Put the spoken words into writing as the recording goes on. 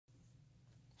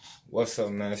What's up,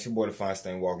 man? It's your boy, the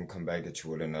Feinstein. Welcome, come back at you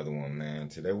with another one, man.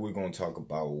 Today we're going to talk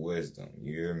about wisdom.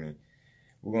 You hear me?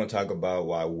 We're going to talk about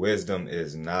why wisdom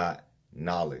is not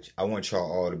knowledge. I want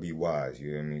y'all all to be wise,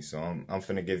 you hear me? So I'm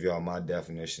finna give y'all my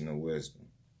definition of wisdom.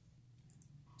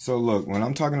 So look, when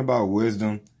I'm talking about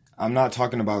wisdom, I'm not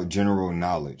talking about general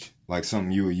knowledge, like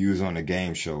something you would use on a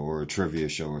game show or a trivia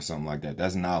show or something like that.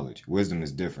 That's knowledge. Wisdom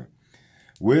is different.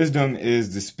 Wisdom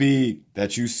is the speed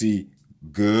that you see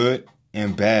good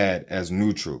and bad as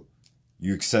neutral.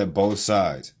 You accept both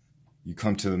sides. You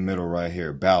come to the middle right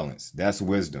here. Balance. That's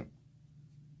wisdom.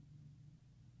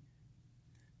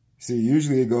 See,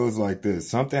 usually it goes like this.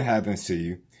 Something happens to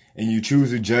you and you choose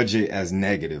to judge it as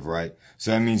negative, right?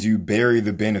 So that means you bury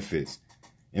the benefits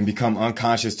and become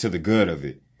unconscious to the good of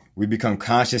it. We become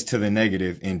conscious to the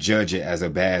negative and judge it as a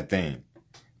bad thing.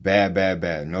 Bad, bad,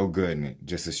 bad. No good in it.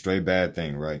 Just a straight bad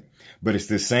thing, right? But it's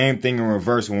the same thing in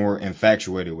reverse when we're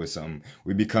infatuated with something.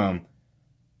 We become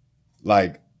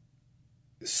like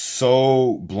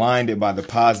so blinded by the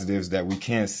positives that we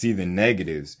can't see the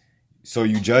negatives. So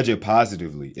you judge it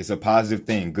positively. It's a positive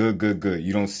thing. Good, good, good.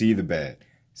 You don't see the bad.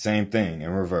 Same thing in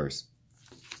reverse.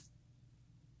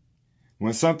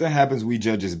 When something happens we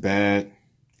judge as bad,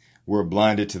 we're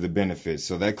blinded to the benefits.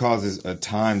 So that causes a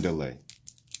time delay.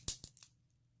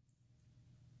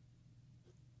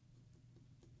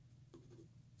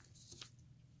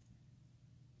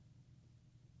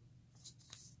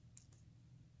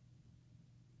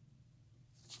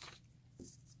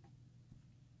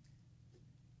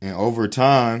 And over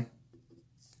time,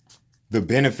 the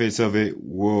benefits of it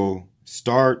will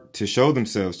start to show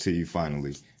themselves to you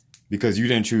finally, because you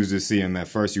didn't choose to see them at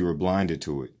first. You were blinded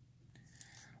to it.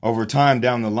 Over time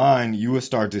down the line, you will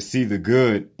start to see the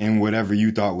good in whatever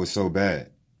you thought was so bad.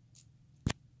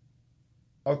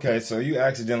 Okay, so you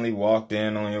accidentally walked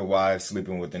in on your wife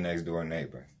sleeping with the next door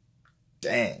neighbor.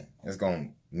 Dang, it's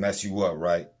going to mess you up,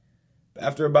 right?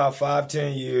 After about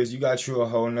 5-10 years, you got you a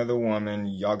whole nother woman.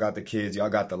 Y'all got the kids. Y'all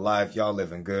got the life. Y'all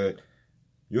living good.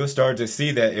 You'll start to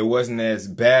see that it wasn't as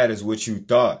bad as what you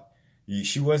thought.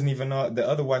 She wasn't even all, the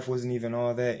other wife wasn't even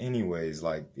all that anyways.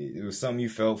 Like, it was something you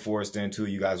felt forced into.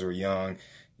 You guys were young.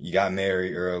 You got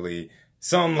married early.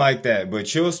 Something like that.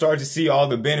 But you'll start to see all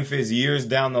the benefits years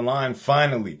down the line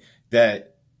finally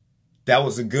that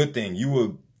was a good thing. You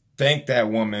will thank that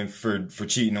woman for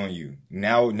cheating on you.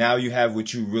 Now you have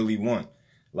what you really want.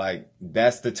 Like,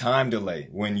 that's the time delay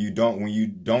when you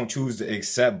don't choose to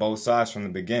accept both sides from the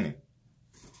beginning.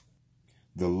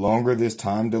 The longer this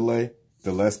time delay,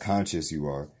 the less conscious you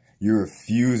are. You're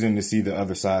refusing to see the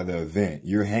other side of the event.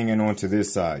 You're hanging on to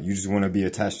this side. You just want to be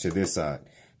attached to this side.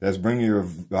 That's bringing your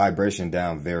vibration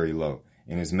down very low.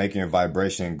 And it's making your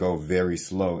vibration go very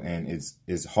slow. And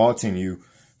it's halting you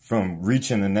from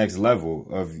reaching the next level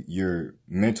of your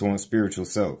mental and spiritual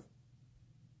self.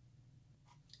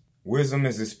 Wisdom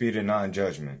is the speed of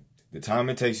non-judgment. The time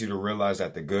it takes you to realize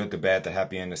that the good, the bad, the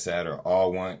happy, and the sad are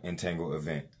all one entangled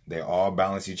event. They all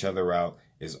balance each other out.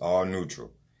 It's all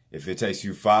neutral. If it takes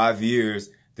you 5 years,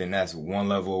 then that's one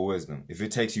level of wisdom. If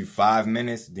it takes you 5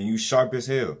 minutes, then you sharp as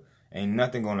hell. Ain't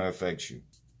nothing gonna affect you.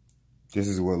 This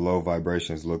is what low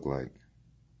vibrations look like.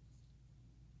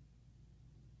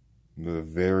 They're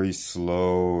very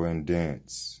slow and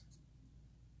dense.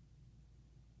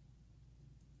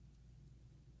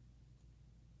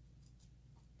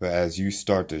 But as you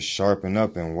start to sharpen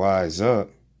up and wise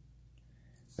up,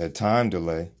 that time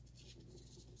delay,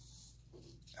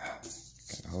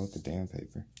 gotta hold the damn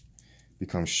paper,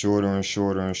 becomes shorter and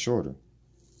shorter and shorter.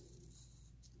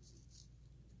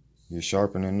 You're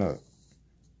sharpening up.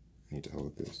 Need to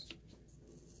hold this.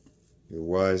 You're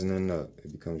wisening up.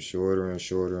 It becomes shorter and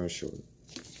shorter and shorter.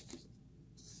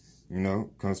 You know,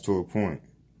 comes to a point.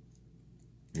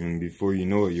 And before you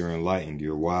know it, you're enlightened.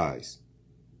 You're wise.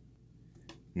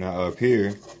 Now up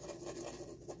here,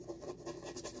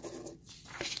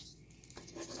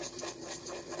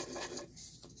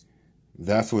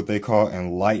 that's what they call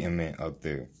enlightenment up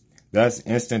there. That's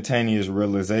instantaneous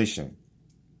realization.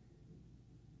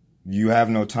 You have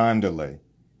no time delay.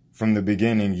 From the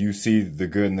beginning, you see the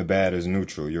good and the bad as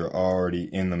neutral. You're already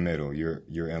in the middle.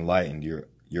 You're enlightened.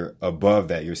 You're above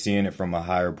that. You're seeing it from a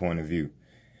higher point of view.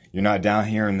 You're not down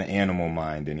here in the animal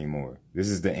mind anymore. This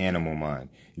is the animal mind.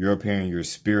 You're up here in your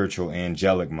spiritual,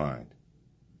 angelic mind.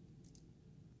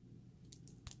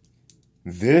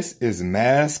 This is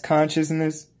mass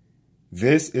consciousness.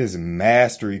 This is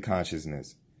mastery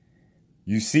consciousness.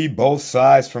 You see both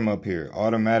sides from up here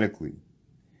automatically.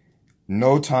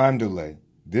 No time delay.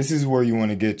 This is where you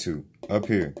want to get to, up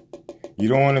here. You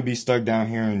don't want to be stuck down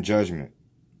here in judgment.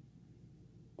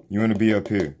 You want to be up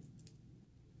here.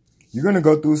 You're going to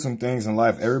go through some things in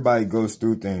life. Everybody goes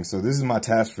through things. So this is my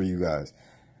task for you guys.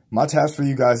 My task for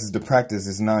you guys is to practice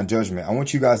this non-judgment. I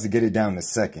want you guys to get it down to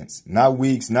seconds. Not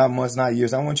weeks, not months, not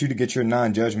years. I want you to get your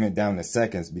non-judgment down to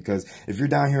seconds, because if you're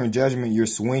down here in judgment, you're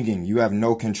swinging. You have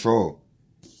no control.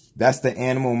 That's the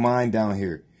animal mind down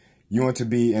here. You want to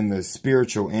be in the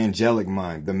spiritual, angelic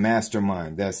mind, the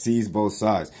mastermind that sees both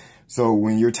sides. So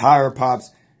when your tire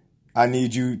pops, I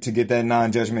need you to get that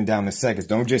non-judgment down to seconds.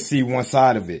 Don't just see one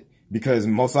side of it, because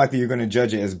most likely you're going to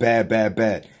judge it as bad, bad,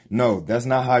 bad. No, that's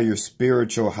not how your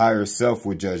spiritual higher self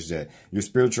would judge that. Your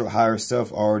spiritual higher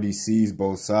self already sees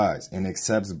both sides and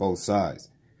accepts both sides.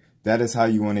 That is how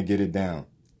you want to get it down.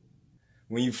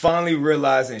 When you finally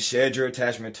realize and shed your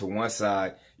attachment to one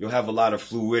side, you'll have a lot of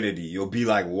fluidity. You'll be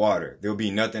like water. There'll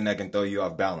be nothing that can throw you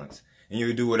off balance. And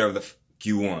you'll do whatever the f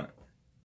you want.